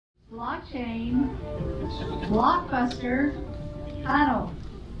blockchain blockbuster panel.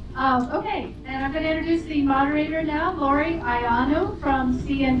 Okay, and I'm going to introduce the moderator now, Lori Ioannou from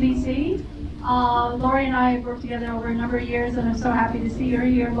CNBC. Lori and I have worked together over a number of years, and I'm so happy to see her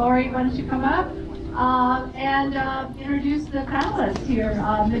here. Lori, why don't you come up and introduce the panelists here.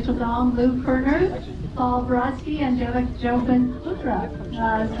 Mitchell Dong, Lou Kerner, Paul Brodsky, and Jalak Jobanputra.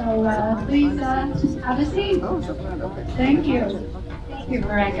 So please have a seat. Thank you. Thank you,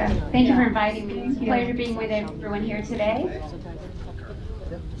 Rebecca. Thank you for inviting me. It's a pleasure being with everyone here today.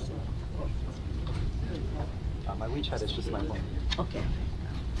 My WeChat is just my phone. Okay.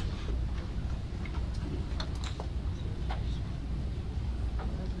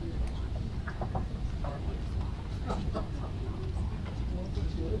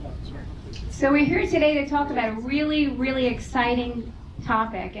 So we're here today to talk about a really, really exciting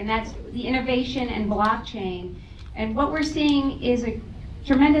topic, and that's the innovation and blockchain. And what we're seeing is a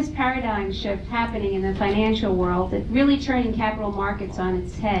tremendous paradigm shift happening in the financial world that's really turning capital markets on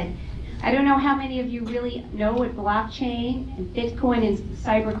its head. I don't know how many of you really know what blockchain and Bitcoin and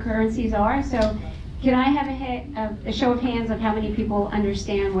cyber currencies are, so can I have a show of hands of how many people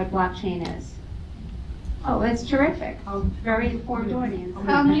understand what blockchain is? Oh, that's terrific. Very informed audience.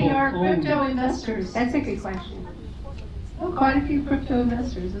 How many are crypto investors? That's a good question. Oh, quite a few crypto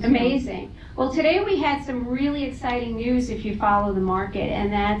investors. Amazing. Well, today we had some really exciting news if you follow the market,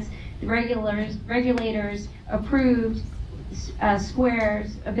 and that's the regulators approved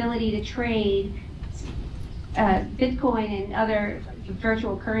Square's ability to trade Bitcoin and other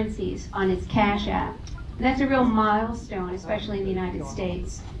virtual currencies on its Cash App. And that's a real milestone, especially in the United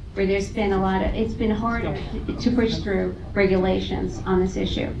States, where there's been it's been harder to push through regulations on this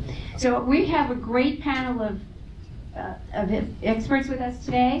issue. So we have a great panel of experts with us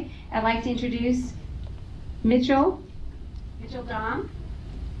today. I'd like to introduce Mitchell Dong.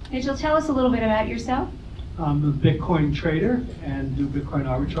 Mitchell, tell us a little bit about yourself. I'm a Bitcoin trader and do Bitcoin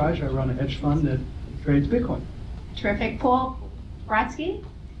arbitrage. I run a hedge fund that trades Bitcoin. Terrific. Paul Brodsky,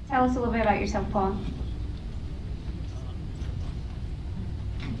 tell us a little bit about yourself, Paul.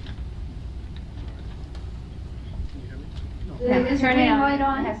 Turn it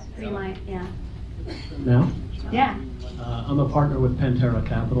on. It has green light, yeah. Now? Yeah. I'm a partner with Pantera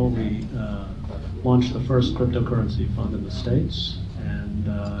Capital. We launched the first cryptocurrency fund in the States, and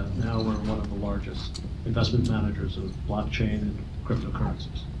now we're one of the largest investment managers of blockchain and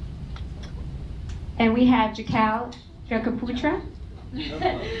cryptocurrencies. And we have Jobanputra.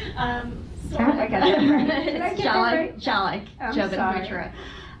 Jalak Jobanputra.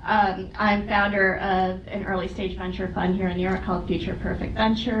 I'm founder of an early stage venture fund here in New York called Future Perfect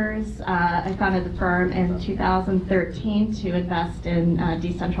Ventures. I founded the firm in 2013 to invest in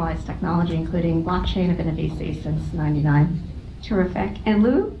decentralized technology, including blockchain. I've been a VC since '99. Terrific. And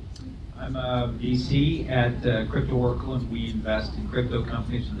Lou? I'm a VC at CryptoOracle, and we invest in crypto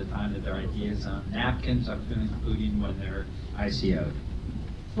companies from the time that their ideas on napkins up to including when they're ICO'd.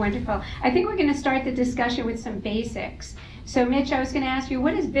 Wonderful. I think we're going to start the discussion with some basics. So Mitch, I was going to ask you,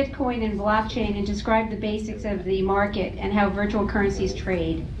 what is Bitcoin and blockchain, and describe the basics of the market and how virtual currencies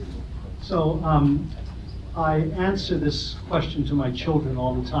trade? So I answer this question to my children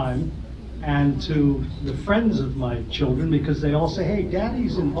all the time, and to the friends of my children, because they all say, hey,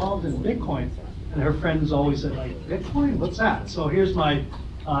 Daddy's involved in Bitcoin. And her friends always say, like, Bitcoin? What's that? So here's my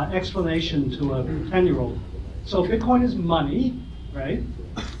explanation to a 10-year-old. So Bitcoin is money, right?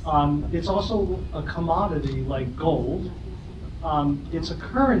 It's also a commodity like gold. It's a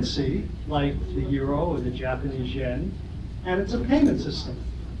currency like the euro or the Japanese yen, and it's a payment system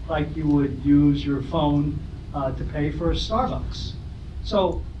like you would use your phone to pay for a Starbucks.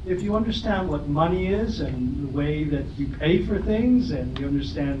 So if you understand what money is and the way that you pay for things, and you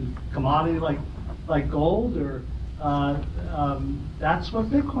understand commodity like gold, or that's what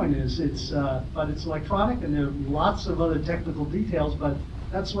Bitcoin is. But it's electronic, and there are lots of other technical details, but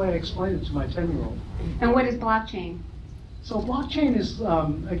that's the way I explain it to my 10-year-old. And what is blockchain? So blockchain is,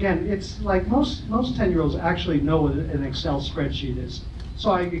 again, it's like most 10-year-olds actually know what an Excel spreadsheet is.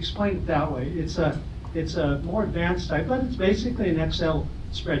 So I explain it that way. It's a more advanced type, but it's basically an Excel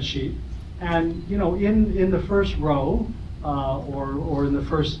spreadsheet. And you know, in the first row or in the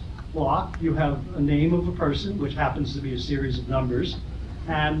first block, you have a name of a person, which happens to be a series of numbers,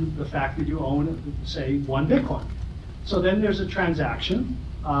 and the fact that you own, say, 1 Bitcoin. So then there's a transaction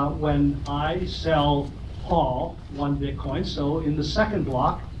when I sell Paul 1 Bitcoin. So in the second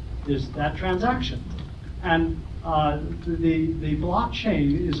block, there's that transaction. And the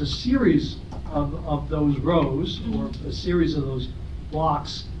blockchain is a series of those rows, or a series of those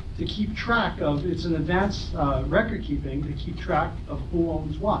blocks to keep track of, it's an advanced record keeping to keep track of who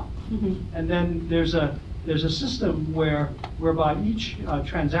owns what. And then there's a system whereby each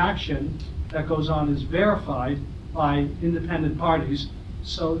transaction that goes on is verified by independent parties,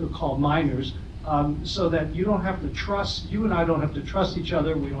 so they're called miners, so that you don't have to trust, you and I don't have to trust each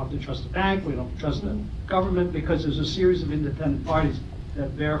other, we don't have to trust the bank, we don't have to trust the government, because there's a series of independent parties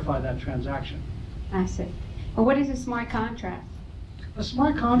that verify that transaction. I see. Well, what is a smart contract? A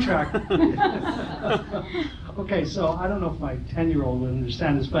smart contract, okay, so I don't know if my 10-year-old would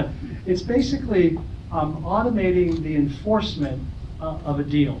understand this, but it's basically automating the enforcement of a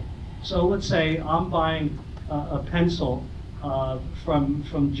deal. So let's say I'm buying a pencil from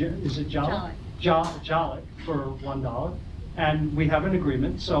is it Jalak? Jalak for $1, and we have an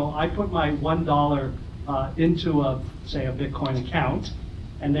agreement. So I put my $1 into say a Bitcoin account,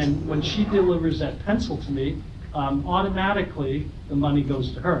 and then when she delivers that pencil to me, automatically the money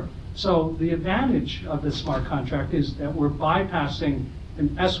goes to her. So the advantage of the smart contract is that we're bypassing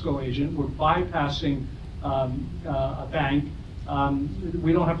an escrow agent, we're bypassing a bank.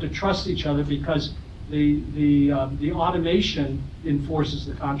 We don't have to trust each other because the automation enforces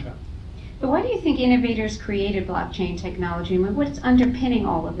the contract. But why do you think innovators created blockchain technology? I mean, what's underpinning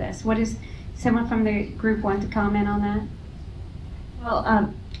all of this? What is, someone from the group want to comment on that?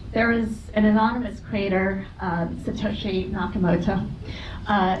 Well, there is an anonymous creator, Satoshi Nakamoto,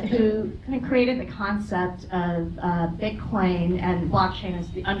 who kind of created the concept of Bitcoin and blockchain as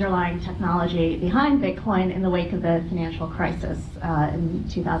the underlying technology behind Bitcoin in the wake of the financial crisis in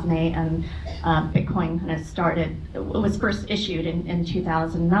 2008, and Bitcoin kind of started, it was first issued in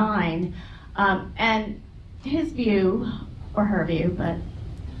 2009, and his view, or her view, but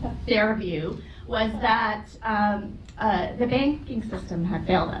their view, was that the banking system had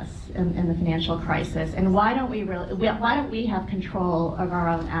failed us in the financial crisis, and why don't we have control of our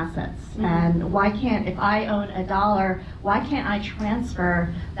own assets? And why can't, if I own $1, why can't I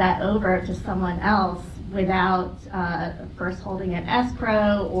transfer that over to someone else without first holding an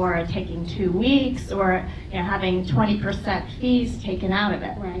escrow or taking 2 weeks or having 20% fees taken out of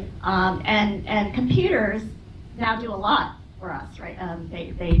it? Right. And computers now do a lot for us, right?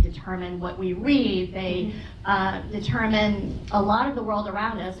 They determine what we read, they determine a lot of the world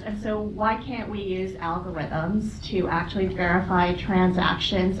around us, and so why can't we use algorithms to actually verify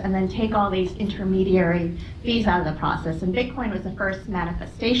transactions and then take all these intermediary fees out of the process? And Bitcoin was the first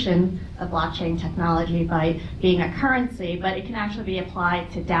manifestation of blockchain technology by being a currency, but it can actually be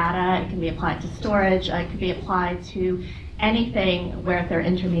applied to data, it can be applied to storage, it can be applied to anything where there are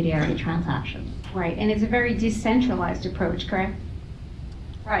intermediary transactions. Right, and it's a very decentralized approach, correct?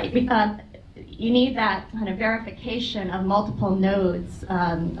 Right, you need that kind of verification of multiple nodes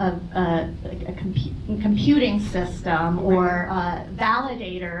of a computing system or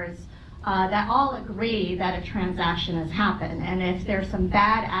validators that all agree that a transaction has happened. And if there's some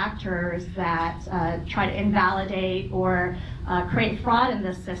bad actors that try to invalidate or create fraud in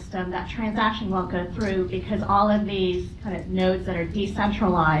the system, that transaction won't go through because all of these kind of nodes that are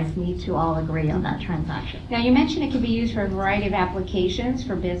decentralized need to all agree on that transaction. Now, you mentioned it can be used for a variety of applications,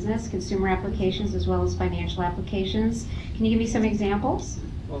 for business, consumer applications, as well as financial applications. Can you give me some examples?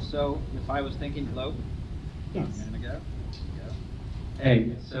 Well, so if I was thinking, hello? Yes. A minute ago?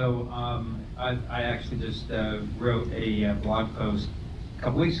 Hey, so I actually just wrote a blog post a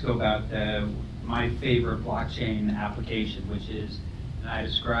couple weeks ago about my favorite blockchain application, which is, and I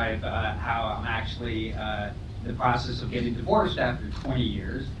describe how I'm actually in the process of getting divorced after 20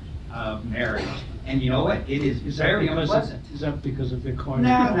 years of marriage. And you know what? It is very unpleasant. Is that because of Bitcoin?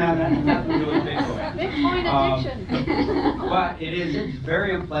 No, nothing to do with Bitcoin. Bitcoin addiction. But it's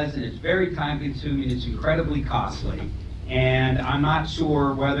very unpleasant, it's very time consuming, it's incredibly costly. And I'm not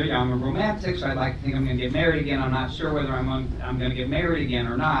sure whether, I'm a romantic, so I'd like to think I'm going to get married again. I'm not sure whether I'm going to get married again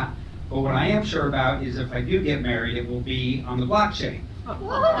or not. But what I am sure about is if I do get married, it will be on the blockchain.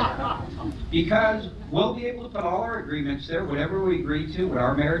 Because we'll be able to put all our agreements there, whatever we agree to, what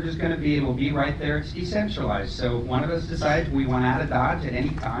our marriage is going to be, it will be right there. It's decentralized. So if one of us decides we want out of Dodge at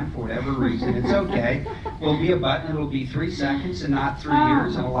any time for whatever reason, it's okay. There'll be a button, it'll be 3 seconds and not 3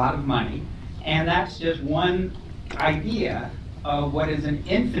 years and a lot of money. And that's just one idea of what is an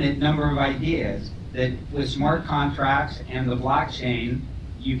infinite number of ideas that with smart contracts and the blockchain,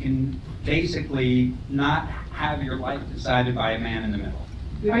 you can basically not have your life decided by a man in the middle.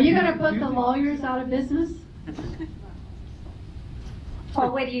 Are you going to put the lawyers out of business?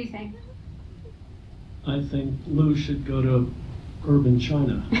 Paul, what do you think? I think Lou should go to urban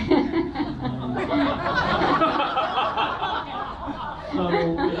China. So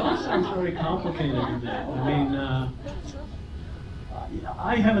it all sounds very complicated a bit. I mean,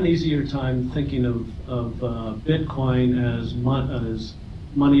 I have an easier time thinking of Bitcoin as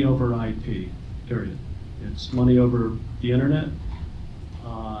money over IP, period. It's money over the internet,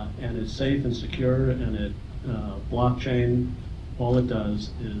 and it's safe and secure, and blockchain, all it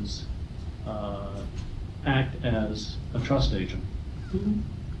does is act as a trust agent. Mhm.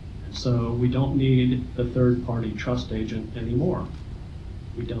 So we don't need the third-party trust agent anymore.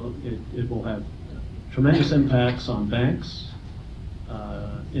 We don't. It will have tremendous impacts on banks,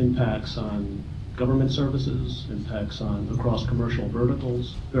 impacts on government services, impacts on across commercial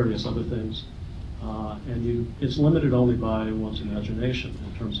verticals, various other things, and it's limited only by one's imagination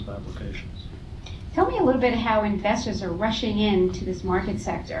in terms of applications. Tell me a little bit how investors are rushing into this market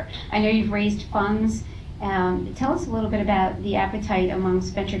sector. I know you've raised funds. Tell us a little bit about the appetite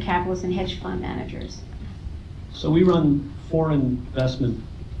amongst venture capitalists and hedge fund managers. So we run 4 investment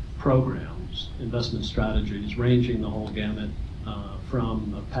programs, investment strategies, ranging the whole gamut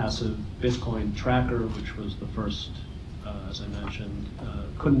from a passive Bitcoin tracker, which was the first, as I mentioned,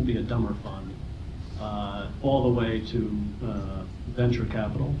 couldn't be a dumber fund, all the way to venture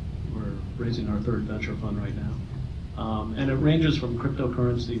capital. We're raising our 3rd venture fund right now. And it ranges from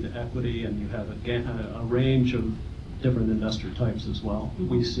cryptocurrency to equity, and you have a range of different investor types as well.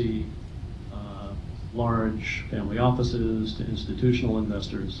 We see large family offices to institutional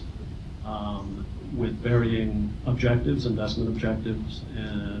investors with varying objectives, investment objectives,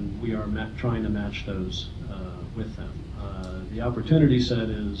 and we are trying to match those with them. The opportunity set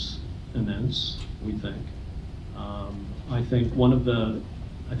is immense, we think. I think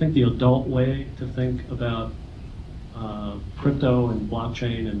the adult way to think about crypto and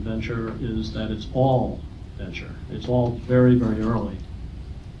blockchain and venture is that it's all venture. It's all very, very early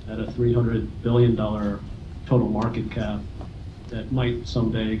at a $300 billion total market cap that might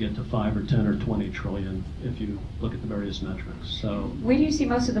someday get to 5 or 10 or 20 trillion if you look at the various metrics. So Where do you see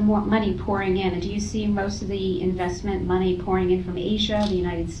most of the money pouring in? And do you see most of the investment money pouring in from Asia, the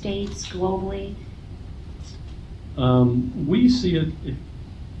United States, globally? We see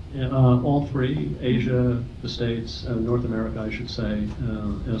it all 3, Asia, the States, North America, I should say,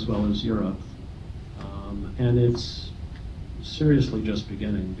 as well as Europe. And it's seriously just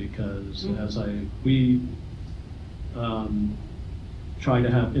beginning because we try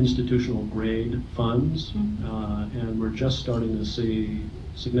to have institutional grade funds, and we're just starting to see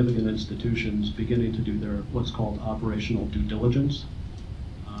significant institutions beginning to do their what's called operational due diligence,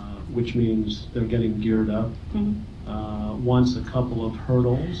 which means they're getting geared up. Once a couple of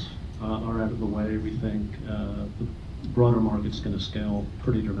hurdles are out of the way, we think the broader market's going to scale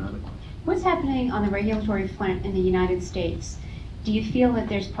pretty dramatically. What's happening on the regulatory front in the United States? Do you feel that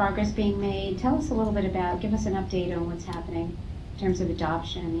there's progress being made? Tell us a little bit give us an update on what's happening in terms of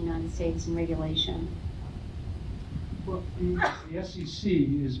adoption in the United States and regulation. Well, the SEC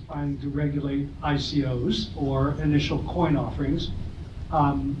is planning to regulate ICOs, or initial coin offerings.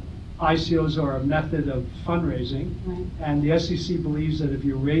 ICOs are a method of fundraising, Right. and the SEC believes that if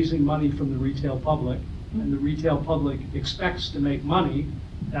you're raising money from the retail public, and the retail public expects to make money,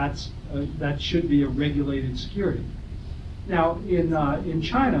 that should be a regulated security. Now, in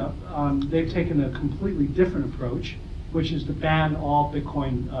China, they've taken a completely different approach, which is to ban all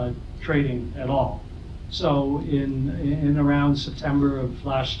Bitcoin trading at all. So in around September of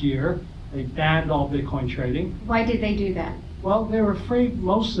last year, they banned all Bitcoin trading. Why did they do that? Well, they were afraid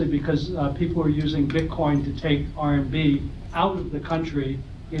mostly because people were using Bitcoin to take RMB out of the country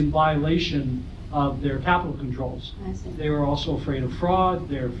in violation of their capital controls. I see. They were also afraid of fraud,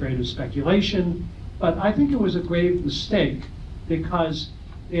 they're afraid of speculation, but I think it was a grave mistake because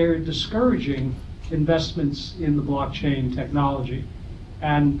they're discouraging investments in the blockchain technology.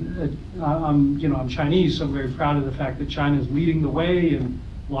 And I'm Chinese, so I'm very proud of the fact that China is leading the way in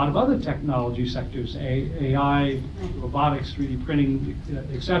a lot of other technology sectors, AI, robotics, 3D printing,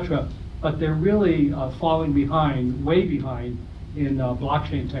 etc. But they're really falling behind, way behind, in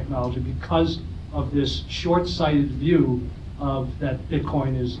blockchain technology because of this short-sighted view of that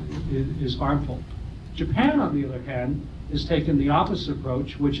Bitcoin is harmful. Japan, on the other hand, has taken the opposite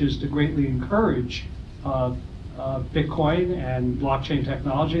approach, which is to greatly encourage Bitcoin and blockchain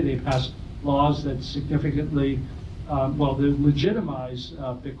technology. They passed laws that significantly, they legitimize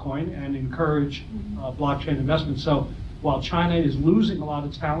Bitcoin and encourage blockchain investment. So while China is losing a lot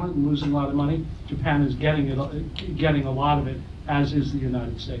of talent and losing a lot of money, Japan is getting a lot of it, as is the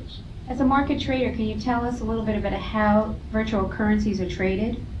United States. As a market trader, can you tell us a little bit about how virtual currencies are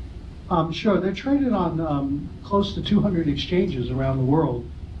traded? Sure, they're traded on close to 200 exchanges around the world.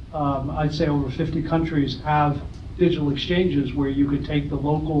 I'd say over 50 countries have digital exchanges where you could take the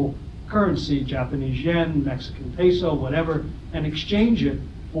local currency, Japanese yen, Mexican peso, whatever, and exchange it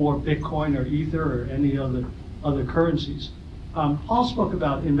for Bitcoin or Ether or any other currencies. Paul spoke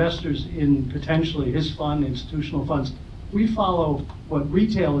about investors in potentially his fund, institutional funds. We follow what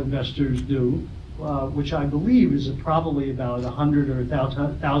retail investors do, which I believe is probably about 100 or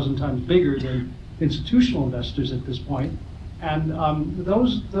 1,000 times bigger than institutional investors at this point. And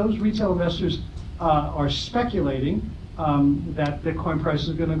those retail investors are speculating that Bitcoin price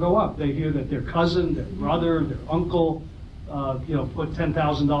is going to go up. They hear that their cousin, their brother, their uncle, put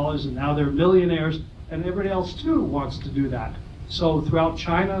 $10,000 and now they're millionaires, and everybody else too wants to do that. So throughout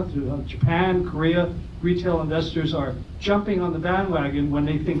China, throughout Japan, Korea, retail investors are jumping on the bandwagon when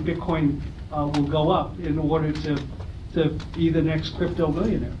they think Bitcoin will go up in order to be the next crypto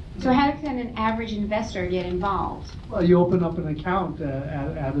millionaire. So how can an average investor get involved? Well, you open up an account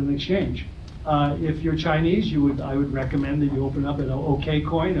at an exchange. If you're Chinese, I would recommend that you open up at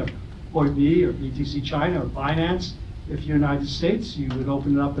OKCoin or B or BTC China or Binance. If you're United States, you would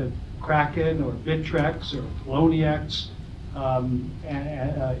open it up at Kraken or Bittrex or Poloniex,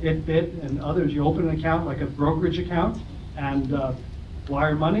 Itbit and others. You open an account like a brokerage account and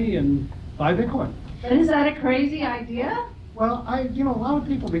wire money and buy Bitcoin. Is that a crazy idea? Well, a lot of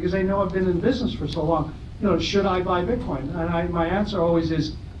people, because they know I've been in business for so long, should I buy Bitcoin? And my answer always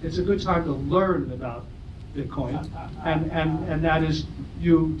is, it's a good time to learn about Bitcoin. And that is,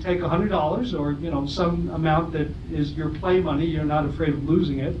 you take $100 or, some amount that is your play money, you're not afraid of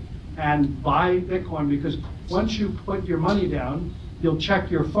losing it, and buy Bitcoin, because once you put your money down, you'll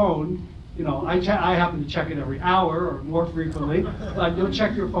check your phone. I happen to check it every hour or more frequently, but you'll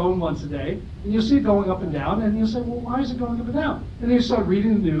check your phone once a day, and you'll see it going up and down, and you'll say, well, why is it going up and down? And then you start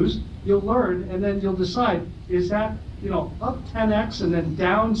reading the news, you'll learn, and then you'll decide, is that, up 10x and then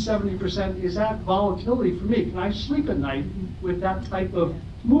down 70%, is that volatility for me? Can I sleep at night with that type of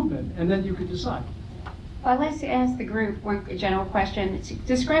movement? And then you could decide. Well, let's ask the group one general question.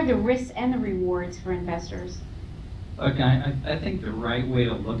 Describe the risks and the rewards for investors. Look, I think the right way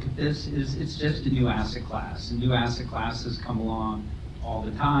to look at this is it's just a new asset class. And new asset classes come along all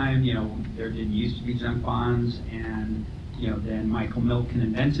the time. There didn't used to be junk bonds, and then Michael Milken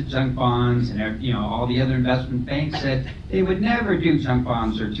invented junk bonds, and all the other investment banks said they would never do junk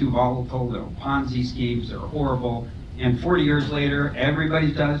bonds. They're too volatile. They're Ponzi schemes. They're horrible. And 40 years later,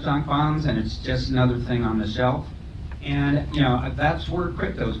 everybody does junk bonds, and it's just another thing on the shelf. And that's where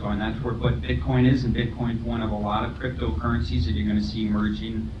crypto's going. That's where what Bitcoin is, and Bitcoin's one of a lot of cryptocurrencies that you're going to see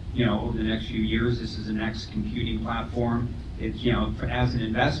emerging, over the next few years. This is the next computing platform. It's, as an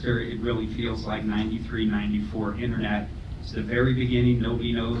investor, it really feels like 93, 94 internet. It's the very beginning.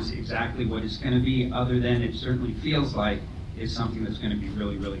 Nobody knows exactly what it's going to be, other than it certainly feels like it's something that's going to be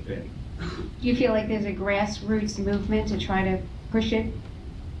really, really big. Do you feel like there's a grassroots movement to try to push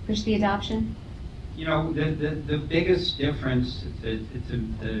the adoption? The biggest difference that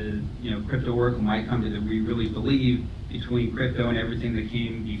CryptoOracle might come to, that we really believe, between crypto and everything that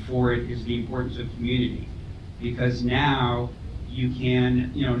came before it, is the importance of community. Because now you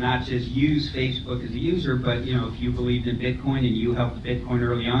can, not just use Facebook as a user, but, if you believed in Bitcoin and you helped Bitcoin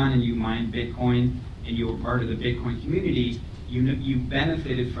early on and you mined Bitcoin and you were part of the Bitcoin community, you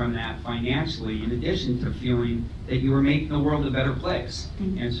benefited from that financially, in addition to feeling that you were making the world a better place.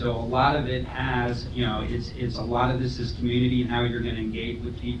 Mm-hmm. And so a lot of it has, it's a lot of this is community and how you're going to engage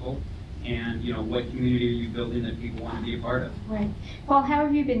with people, and what community are you building that people want to be a part of. Right. Paul, how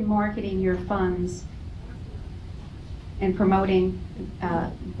have you been marketing your funds and promoting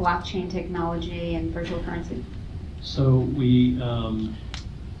blockchain technology and virtual currency? So we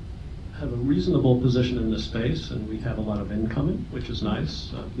have a reasonable position in this space, and we have a lot of incoming, which is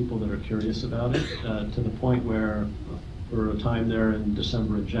nice. People that are curious about it, to the point where, for a time there in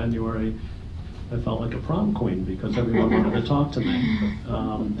December and January, I felt like a prom queen because everyone wanted to talk to me.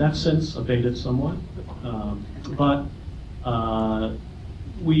 That's since abated somewhat, but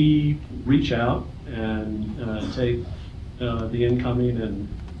we reach out and take the incoming and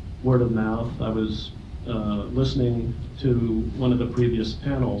word of mouth. I was listening to one of the previous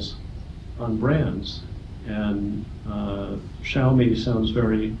panels on brands, and Xiaomi sounds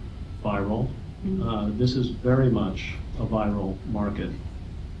very viral. This is very much a viral market,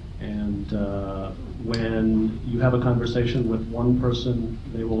 and when you have a conversation with one person,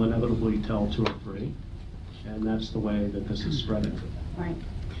 they will inevitably tell two or three, and that's the way that this is spreading. Right.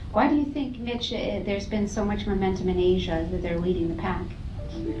 Why do you think, Mitch, there's been so much momentum in Asia that they're leading the pack?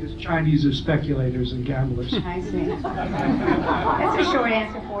 Because Chinese are speculators and gamblers. I see. That's a short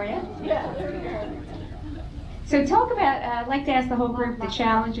answer for you. So talk about, I'd like to ask the whole group the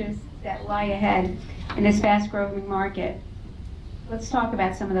challenges that lie ahead in this fast-growing market. let's talk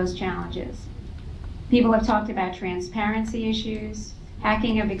about some of those challenges. People have talked about transparency issues,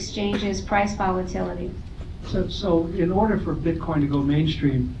 hacking of exchanges, price volatility. So in order for Bitcoin to go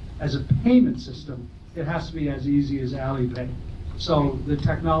mainstream as a payment system, it has to be as easy as Alipay. So the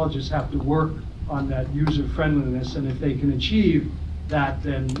technologists have to work on that user friendliness, and if they can achieve that,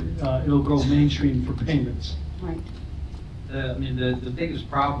 then it'll go mainstream for payments. Right. The biggest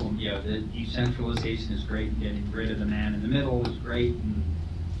problem, the decentralization is great, getting rid of the man in the middle is great. And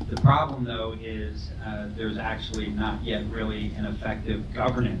the problem, though, is there's actually not yet really an effective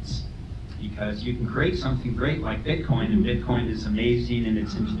governance, because you can create something great like Bitcoin, and Bitcoin is amazing in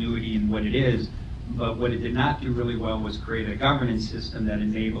its ingenuity and what it is, but what it did not do really well was create a governance system that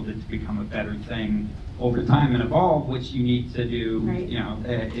enabled it to become a better thing over time and evolve, which you need to do, right,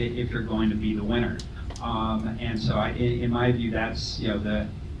 if you're going to be the winner. And so in my view, that's, the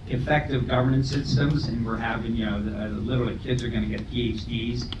effective governance systems, and we're having, literally kids are going to get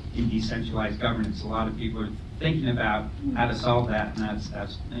PhDs in decentralized governance. A lot of people are thinking about how to solve that, and that's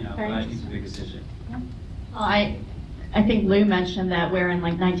what I think is the biggest issue. I think Lou mentioned that we're in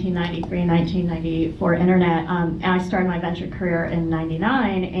like 1993, 1994 internet. And I started my venture career in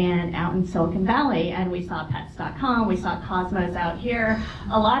 '99 and out in Silicon Valley, and we saw pets.com, we saw Cosmos out here.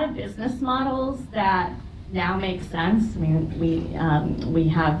 A lot of business models that now make sense. I mean, we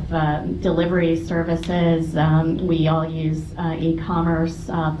have delivery services. We all use e-commerce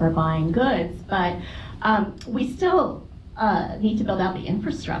for buying goods, but we still need to build out the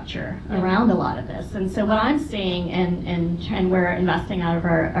infrastructure around a lot of this. And so what I'm seeing, and we're investing out of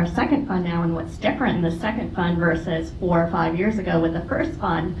our second fund now, and what's different in the second fund versus 4 or 5 years ago with the first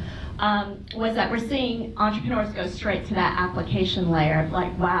fund, was that we're seeing entrepreneurs go straight to that application layer of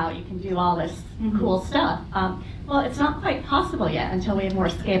like, wow, you can do all this cool stuff. Well, it's not quite possible yet until we have more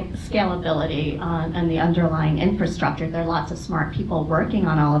scalability and the underlying infrastructure. There are lots of smart people working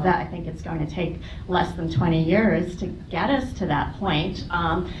on all of that. I think it's going to take less than 20 years to get us to that point.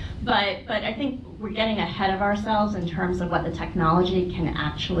 But I think we're getting ahead of ourselves in terms of what the technology can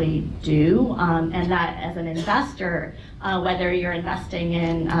actually do, and that as an investor, whether you're investing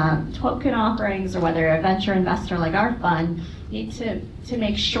in token offerings or whether you're a venture investor like our fund, you need to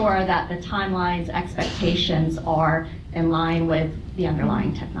make sure that the timelines, expectations are in line with the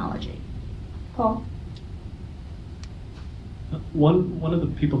underlying technology. Paul? One of the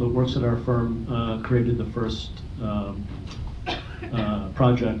people that works at our firm created the first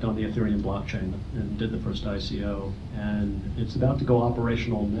project on the Ethereum blockchain and did the first ICO, and it's about to go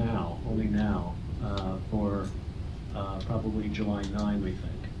operational now, only now, for probably July 9, we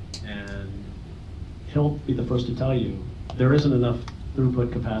think. And he'll be the first to tell you there isn't enough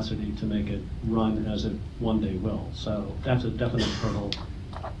throughput capacity to make it run as it one day will. So that's a definite hurdle.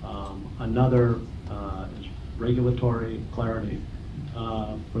 Another is regulatory clarity.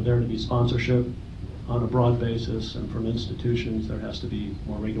 For there to be sponsorship on a broad basis, and from institutions, there has to be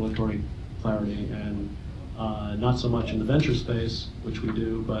more regulatory clarity, and not so much in the venture space, which we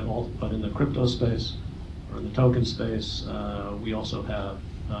do, but in the crypto space or in the token space, we also have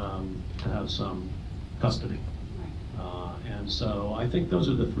to have some custody. And so I think those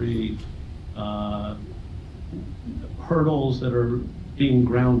are the three hurdles that are being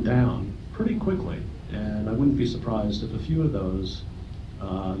ground down pretty quickly. And I wouldn't be surprised if a few of those,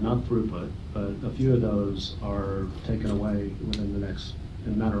 not throughput, but a few of those are taken away within the next,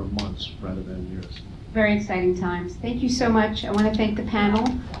 in a matter of months rather than years. Very exciting times. Thank you so much. I want to thank the panel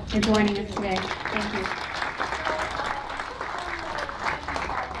for joining us today. Thank you.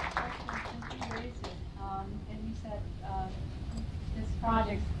 And you said this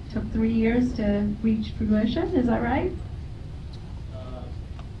project took 3 years to reach fruition, is that right?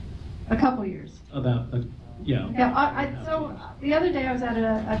 A couple years. Yeah. Yeah, so the other day I was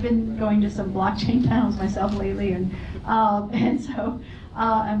I've been going to some blockchain panels myself lately, and so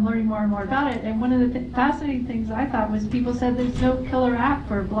I'm learning more and more about it. And one of the fascinating things I thought was people said there's no killer app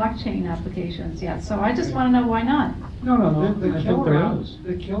for blockchain applications yet. So I just want to know why not. No, the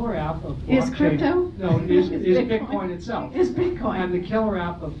killer app of blockchain. Is crypto? No, is Bitcoin itself. Is Bitcoin. And the killer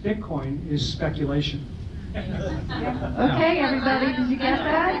app of Bitcoin is speculation. Okay, everybody, did you get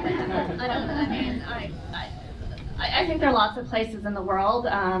that? I think there are lots of places in the world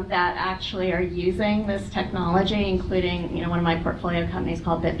that actually are using this technology, including, one of my portfolio companies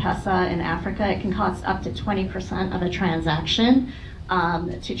called BitPesa in Africa. It can cost up to 20% of a transaction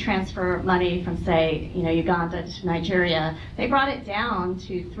to transfer money from, say, Uganda to Nigeria, they brought it down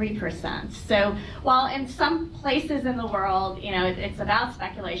to 3%. So while in some places in the world, it's about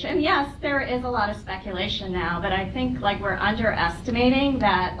speculation, yes, there is a lot of speculation now, but I think we're underestimating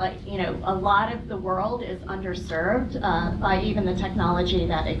that a lot of the world is underserved by even the technology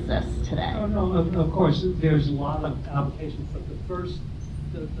that exists today. Oh, no, of course, there's a lot of applications, but the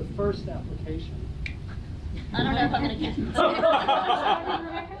first application. I don't know if I'm going to get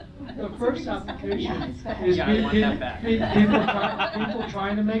The first application is Yeah, I want that back. people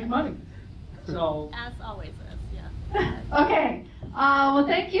trying to make money. So. As always is, yeah. Okay, well,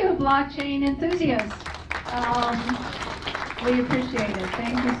 thank you, blockchain enthusiasts. We appreciate it.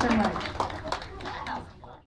 Thank you so much.